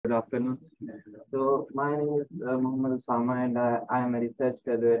Good afternoon. So my name is Mohammed Usama, and I am a research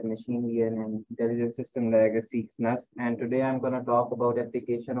fellow at Machine Learning and Intelligence System Lab at SEECS NUST. And today I'm going to talk about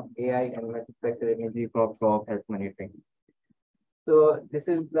application of AI and multispectral imagery for crop health monitoring. So this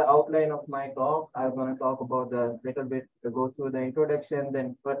is the outline of my talk. I'm going to talk about the little bit, go through the introduction,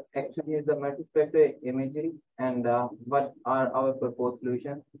 then what actually is the multispectral imagery and what are our proposed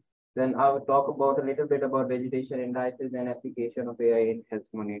solutions. Then I will talk about a little bit about vegetation indices and application of AI in health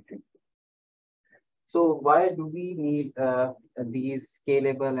monitoring. So why do we need these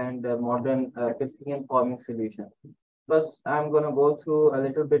scalable and modern precision farming solutions? First, I'm going to go through a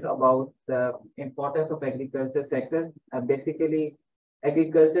little bit about the importance of agriculture sector. Basically,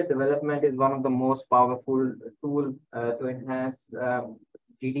 agriculture development is one of the most powerful tool to enhance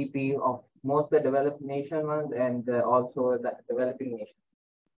GDP of most the developed nation ones and also the developing nations.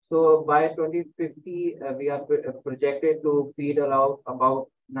 So by 2050, we are projected to feed around about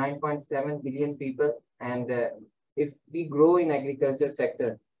 9.7 billion people. And if we grow in agriculture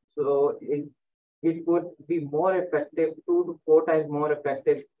sector, so it would be more effective, 2 to 4 times more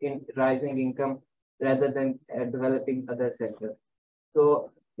effective in rising income rather than developing other sectors.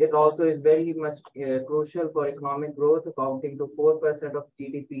 So it also is very much crucial for economic growth, accounting to 4% of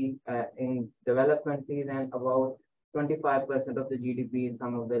GDP in developed countries and about 25% of the GDP in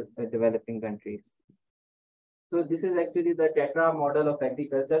some of the developing countries. So this is actually the tetra model of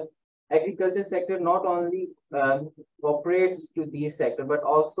agriculture. Agriculture sector not only cooperates to these sector, but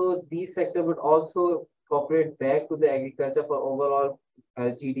also these sector would also cooperate back to the agriculture for overall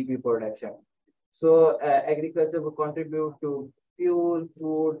GDP production. So agriculture will contribute to fuel,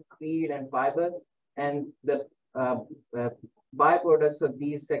 food, feed, and fiber, and the byproducts of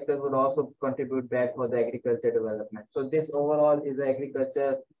these sectors would also contribute back for the agriculture development. So this overall is the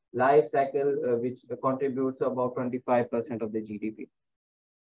agriculture life cycle, which contributes to about 25% of the GDP.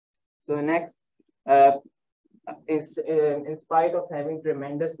 So next, in spite of having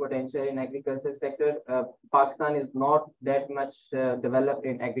tremendous potential in agriculture sector, Pakistan is not that much developed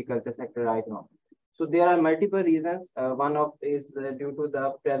in agriculture sector right now. So there are multiple reasons. One of is due to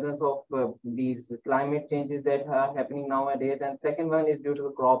the presence of these climate changes that are happening nowadays, and second one is due to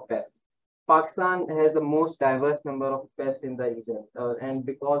the crop pests. Pakistan has the most diverse number of pests in the region, and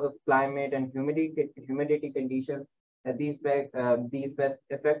because of climate and humidity conditions, these pests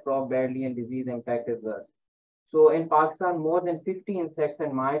affect crop badly and disease impact is worse. So in Pakistan, more than 50 insects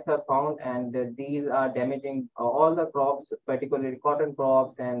and mites are found, and these are damaging all the crops, particularly cotton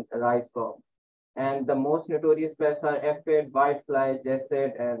crops and rice crops. And the most notorious pests are aphid, whitefly,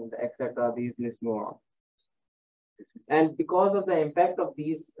 jesset, and etc. These list more. And because of the impact of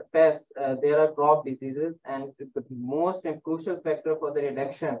these pests, there are crop diseases, and the most and crucial factor for the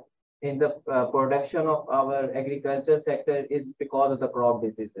reduction in the production of our agriculture sector is because of the crop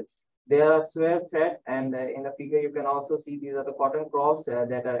diseases. They are severe threat, and in the figure you can also see these are the cotton crops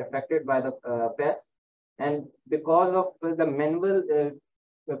that are affected by the pests. And because of the manual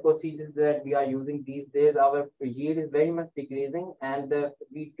procedures that we are using these days, our yield is very much decreasing, and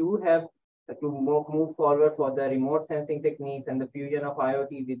we do have to move forward for the remote sensing techniques and the fusion of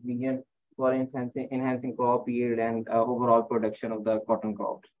IoT with vision for enhancing crop yield and overall production of the cotton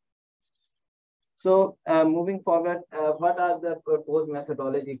crops. So moving forward, what are the proposed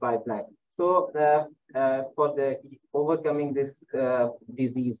methodology pipeline? So for the overcoming this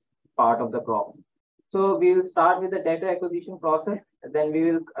disease part of the crop. So we will start with the data acquisition process. Then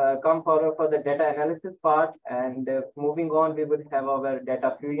we will come forward for the data analysis part, and moving on, we will have our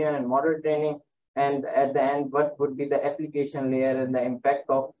data fusion and model training. And at the end, what would be the application layer and the impact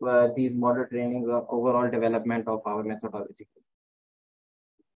of these model trainings of overall development of our methodology.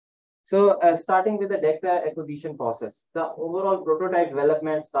 So starting with the data acquisition process, the overall prototype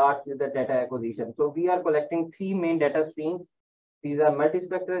development starts with the data acquisition. So we are collecting 3 main data streams. These are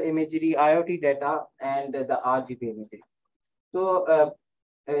multispectral imagery, IoT data, and the RGB imagery. So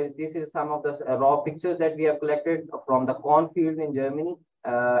this is some of the raw pictures that we have collected from the corn fields in Germany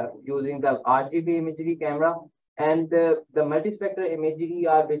using the RGB imagery camera. And the multispectral imagery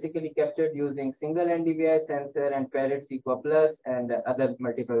are basically captured using single NDVI sensor and Parrot Sequa Plus and other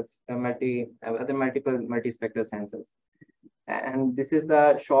multiple multispectral sensors. And this is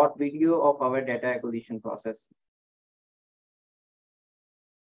the short video of our data acquisition process.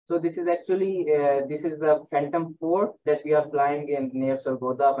 So this is actually, this is the Phantom 4 that we are flying in near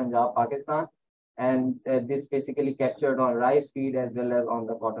Sargodha, Punjab, Pakistan. And this basically captured on rice field as well as on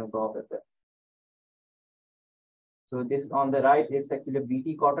the cotton crop as well. So this on the right is actually a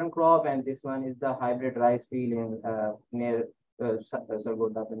BT cotton crop, and this one is the hybrid rice field in near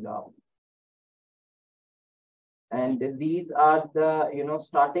Sargodha, Punjab. And these are the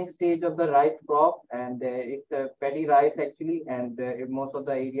starting stage of the rice crop, and it's a paddy rice actually, and most of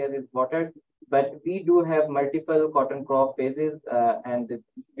the areas is watered. But we do have multiple cotton crop phases, and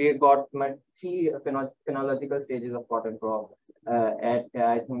we got three phenological stages of cotton crop. At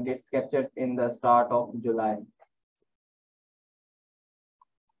I think it's captured in the start of July.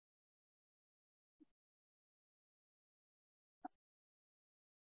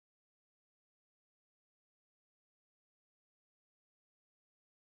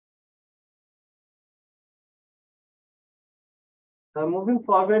 Moving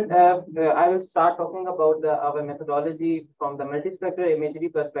forward, I will start talking about our methodology from the multispectral imagery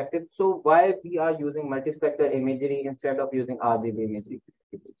perspective. So why we are using multispectral imagery instead of using RGB imagery?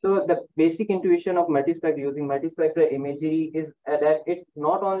 So the basic intuition of using multispectral imagery is that it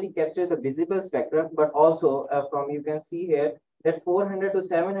not only captures the visible spectrum, but also from you can see here that 400 to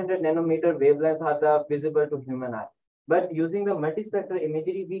 700 nanometer wavelengths are the visible to human eye. But using the multispectral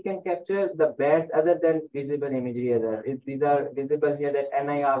imagery, we can capture the bands other than visible imagery. These are visible here that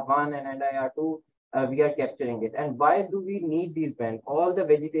NIR1 and NIR2, we are capturing it. And why do we need these bands? All the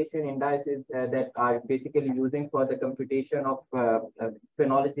vegetation indices that are basically using for the computation of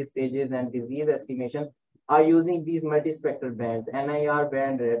phenology stages and disease estimation are using these multispectral bands, NIR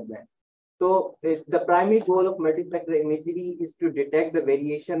band, red band. So the primary goal of multispectral imagery is to detect the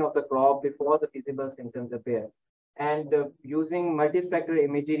variation of the crop before the visible symptoms appear. And using multispectral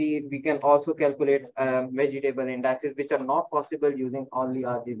imagery, we can also calculate vegetable indices, which are not possible using only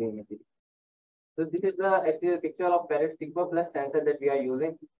RGB imagery. So this is actually a picture of Parrot Sigma Plus sensor that we are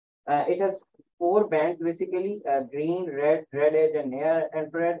using. It has 4 bands, basically green, red edge, and near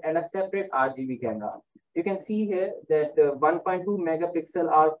infrared, and a separate RGB camera. You can see here that 1.2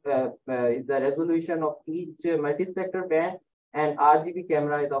 megapixel is the resolution of each multispectral band, and RGB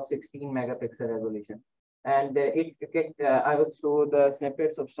camera is of 16 megapixel resolution. And I will show the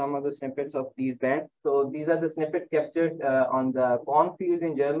snippets of some of the snippets of these bands. So these are the snippets captured on the cornfields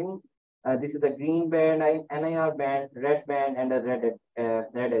in Germany. This is the green band, NIR band, red band, and a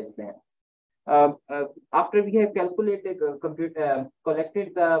red edge band. After we have calculated,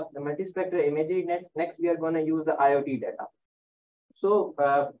 collected the multispectral imagery, next we are going to use the IoT data. So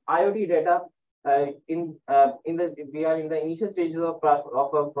IoT data, we are in the initial stages of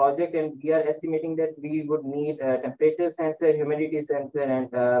a project, and we are estimating that we would need temperature sensor, humidity sensor, and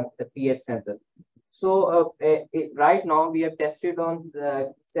the pH sensor. So right now we have tested on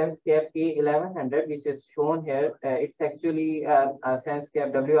the SenseCap A1100, which is shown here. It's actually a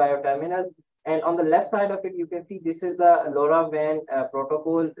SenseCap WIO terminal. And on the left side of it, you can see this is the LoRaWAN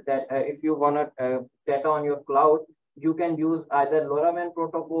protocol that if you want to data on your cloud, you can use either LoRaWAN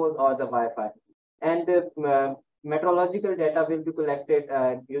protocol or the Wi-Fi. And meteorological data will be collected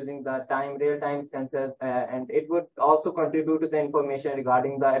using the real-time sensors, and it would also contribute to the information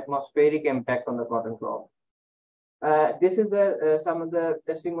regarding the atmospheric impact on the cotton crop. This is some of the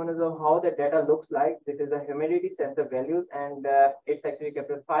testimonials of how the data looks like. This is the humidity sensor values, and it's actually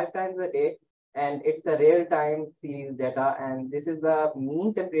captured 5 times a day, and it's a real-time series data. And this is the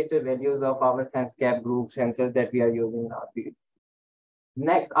mean temperature values of our SenseCap group sensors that we are using in our field.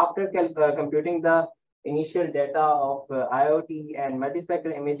 Next, after computing the initial data of IoT and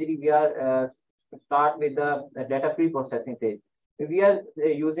multispectral imagery, we are start with the data pre-processing stage. We are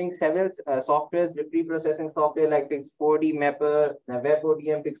using several softwares, the pre-processing software like Pix4D Mapper,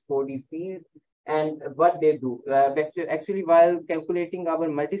 WebODM, Pix4D Field, and what they do. Actually, while calculating our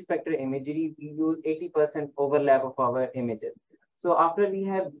multispectral imagery, we use 80% overlap of our images. So after we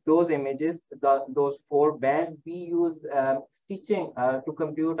have those images, those 4 bands, we use stitching to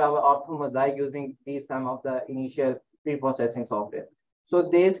compute our orthomosaic using some of the initial pre-processing software. So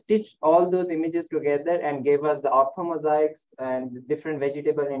they stitched all those images together and gave us the orthomosaics, and different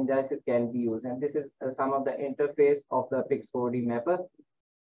vegetable indices can be used. And this is some of the interface of the Pix4D mapper.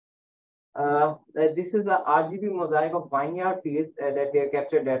 This is the RGB mosaic of vineyard fields that we have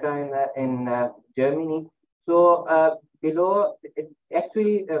captured data in Germany. So below,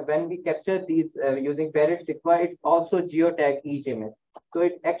 when we capture these using Parrot Sigma, it also geotag each image. So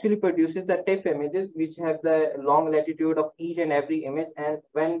it actually produces the TIFF images, which have the long latitude of each and every image. And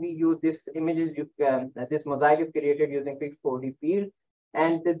when we use this images, this mosaic is created using Pix4D field.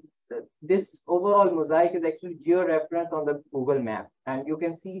 And this overall mosaic is actually geo-referenced on the Google map. And you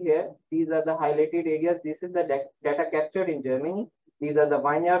can see here, these are the highlighted areas. This is the data captured in Germany. These are the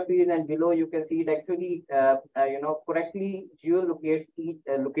vineyard fields, and below you can see it actually, correctly geolocates each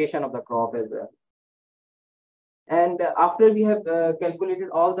location of the crop as well. And after we have calculated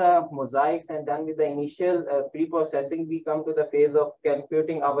all the mosaics and done with the initial pre-processing, we come to the phase of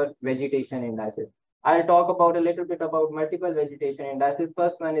computing our vegetation indices. I'll talk about a little bit about multiple vegetation indices.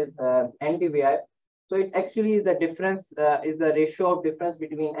 First one is NDVI. So it actually is the difference, is the ratio of difference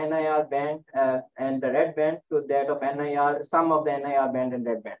between NIR band and the red band to that of NIR, sum of the NIR band and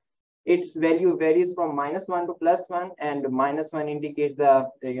red band. Its value varies from -1 to +1, and -1 indicates the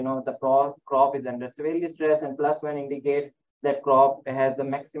crop is under severe stress, and +1 indicates that crop has the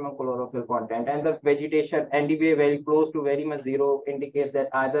maximum chlorophyll content. And the vegetation NDVI very close to very much zero indicates that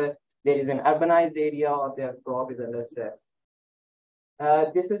either there is an urbanized area or their crop is under stress.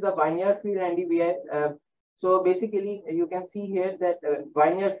 This is the vineyard field NDVI. So basically, you can see here that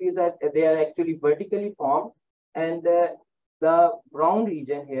vineyard fields they are actually vertically formed, and the brown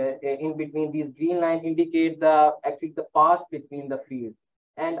region here in between these green lines indicate the path between the fields.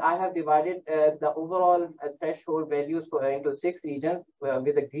 And I have divided the overall threshold values into 6 regions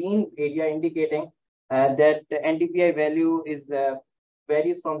with the green area indicating that the NDVI value is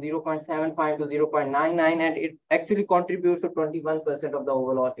varies from 0.75 to 0.99, and it actually contributes to 21% of the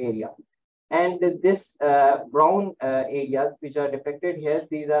overall area. And this brown areas which are depicted here,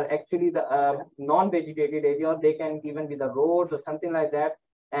 these are actually the non-vegetated area. They can even be the roads or something like that,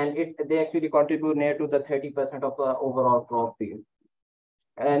 and they actually contribute near to the 30% of the overall crop field.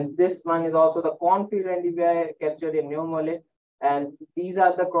 And this one is also the cornfield NDVI captured in New Mole. And these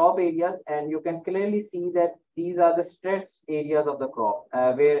are the crop areas, and you can clearly see that these are the stress areas of the crop,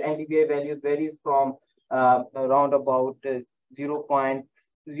 where NDVI values varies from around about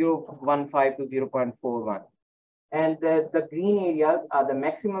 0.015 to 0.41. And the green areas are the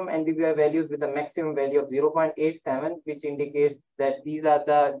maximum NDVI values with a maximum value of 0.87, which indicates that these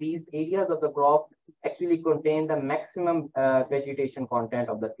areas of the crop actually contain the maximum vegetation content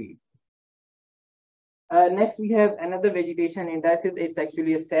of the field. Next, we have another vegetation indices. It's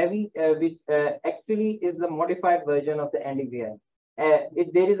actually a SEECS, which actually is the modified version of the NDVI.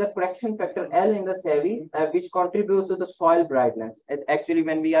 There is a correction factor L in the SEECS, which contributes to the soil brightness. Actually,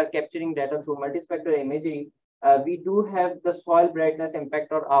 when we are capturing data through multispectral imagery, we do have the soil brightness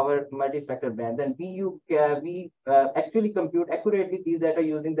impact on our multispectral bands, and we actually compute accurately these data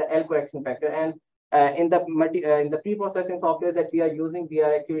using the L correction factor. And in the pre-processing software that we are using, we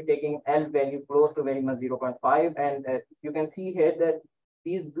are actually taking L value close to very much 0.5, and you can see here that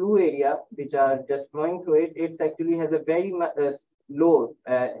these blue area which are just flowing through it actually has a very low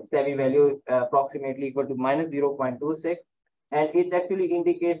SEECS value, approximately equal to -0.26, and it actually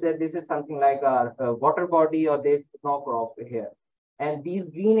indicates that this is something like a water body, or there's no crop here. And these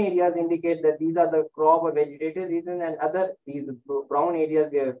green areas indicate that these are the crop or vegetative regions, and these brown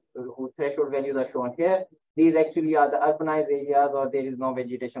areas whose threshold values are shown here, these actually are the urbanized areas, or there is no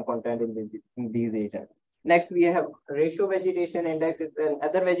vegetation content in these regions. Next, we have ratio vegetation index. It's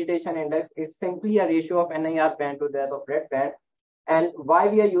another vegetation index. It's simply a ratio of NIR band to that of red band. And why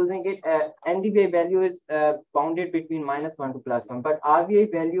we are using it, NDVI value is bounded between -1 to +1, but RVI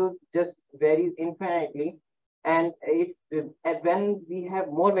value just varies infinitely. And when we have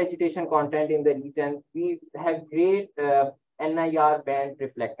more vegetation content in the region, we have great NIR band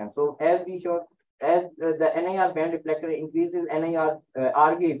reflectance. So as we showed, as the NIR band reflector increases, NIR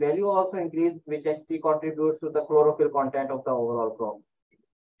RVI value also increases, which actually contributes to the chlorophyll content of the overall crop.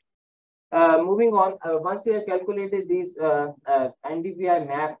 Moving on, once we have calculated these NDVI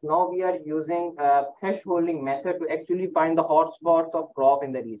maps, now we are using thresholding method to actually find the hotspots of crop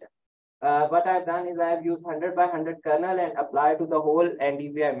in the region. What I've done is I have used 100 by 100 kernel and applied to the whole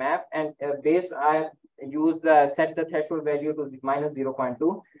NDVI map, and I have used set the threshold value to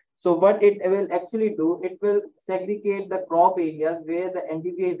 -0.2. So what it will actually do, it will segregate the crop areas where the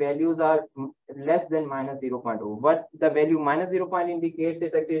NDVI values are less than -0.2. What the value -0. Indicates,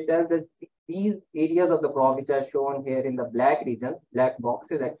 it actually tells that these areas of the crop which are shown here in the black region, black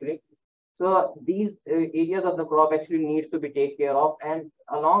boxes actually. So these areas of the crop actually needs to be taken care of, and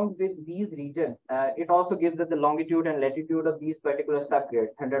along with these regions, it also gives us the longitude and latitude of these particular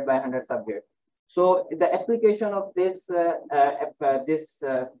subgrids, 100 by 100 subgrids. So the application of this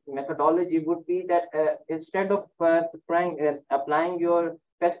methodology would be that instead of applying your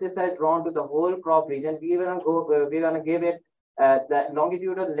pesticide drawn to the whole crop region, we're gonna give it the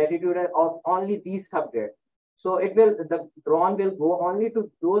longitude and latitude of only these subgrids. So the drone will go only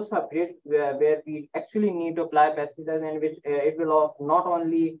to those subgrids where we actually need to apply pesticides, and which it will not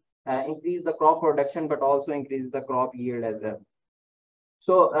only increase the crop production but also increase the crop yield as well.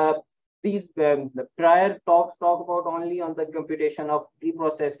 So these the prior talks talk about only on the computation of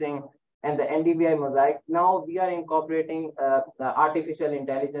pre-processing and the NDVI mosaics. Now we are incorporating the artificial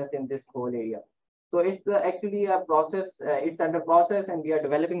intelligence in this whole area. So it's actually a process. It's under process, and we are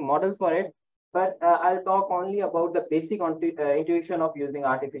developing models for it. But I'll talk only about the basic intuition of using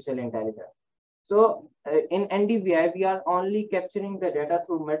artificial intelligence. So in NDVI, we are only capturing the data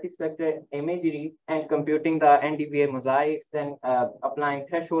through multispectral imagery and computing the NDVI mosaics, then applying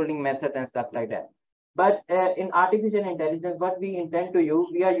thresholding method and stuff like that. But in artificial intelligence, what we intend to use,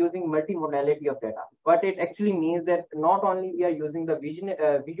 we are using multimodality of data. What it actually means that not only we are using the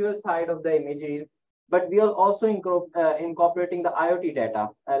visual side of the imagery, but we are also incorporating the IoT data.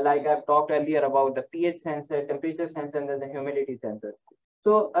 Like I've talked earlier about the pH sensor, temperature sensor, and the humidity sensor.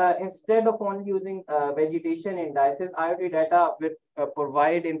 So instead of only using vegetation indices, IoT data will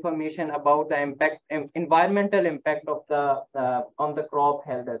provide information about the environmental impact of the on the crop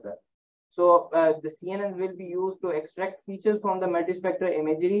health as well. So the CNNs will be used to extract features from the multispectral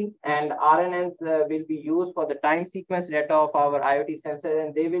imagery, and RNNs will be used for the time sequence data of our IoT sensor,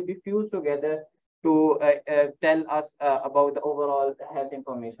 and they will be fused together to tell us about the overall health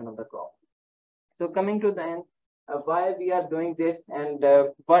information of the crop. So coming to the end, why we are doing this, and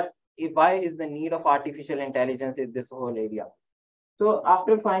why is the need of artificial intelligence in this whole area? So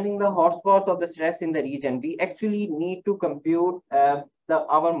after finding the hotspots of the stress in the region, we actually need to compute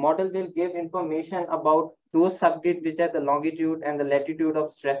our model will give information about those subgrids which are the longitude and the latitude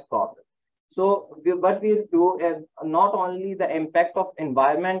of stress crop. So what we'll do is not only the impact of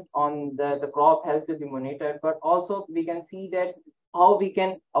environment on the crop health will be monitored, but also we can see that how we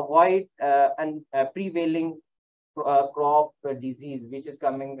can avoid prevailing crop disease which is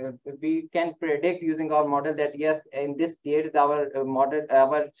coming. We can predict using our model that yes, in this date our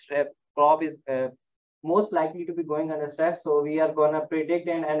crop is most likely to be going under stress, so we are going to predict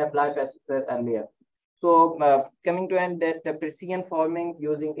and apply pesticides earlier. So coming to end, that the precision farming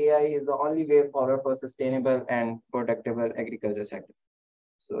using AI is the only way forward for sustainable and productive agriculture sector.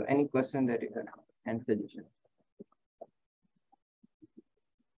 So any question that you have and suggestion?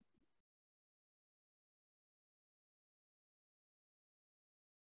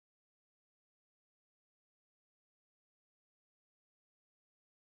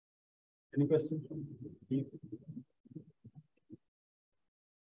 Any questions from Steve?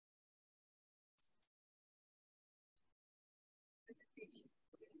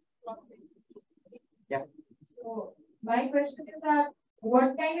 Yeah. So my question is that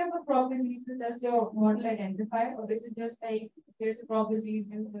what kind of a crop diseases does your model identify, or is it just like there's a crop disease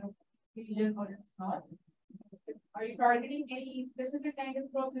in the region or it's not? Are you targeting any specific kind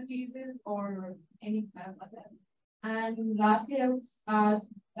of crop diseases or any kind of that? And lastly, I would ask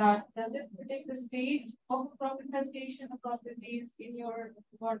that does it predict the stage of a crop infestation of crop disease in your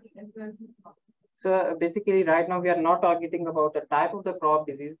model as well? So basically, right now we are not targeting about the type of the crop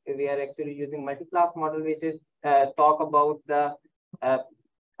disease. We are actually using multi-class model, which is talk about the.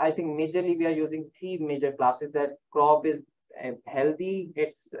 I think majorly we are using three major classes. That crop is healthy,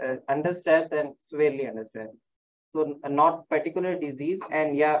 it's under stress, and severely under stress. So not particular disease.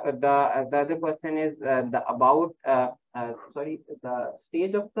 And yeah, the other question is the about the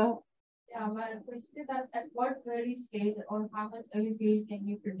stage of the. Yeah, my question is that at what early stage or how much early stage can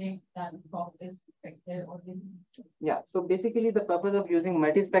you predict that the crop is affected or diseased? Yeah, so basically the purpose of using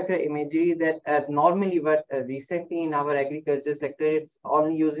multispectral imagery that normally what recently in our agriculture sector, it's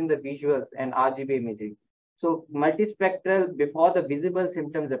only using the visuals and RGB imagery. So multispectral, before the visible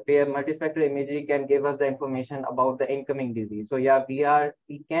symptoms appear, multispectral imagery can give us the information about the incoming disease. So yeah, we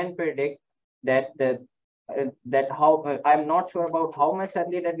can predict that I'm not sure about how much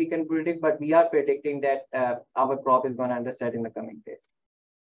earlier that we can predict, but we are predicting that our crop is going to understand in the coming days.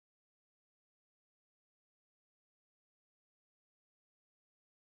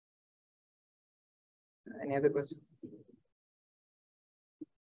 Any other questions?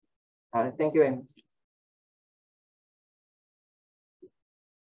 All right, thank you very much.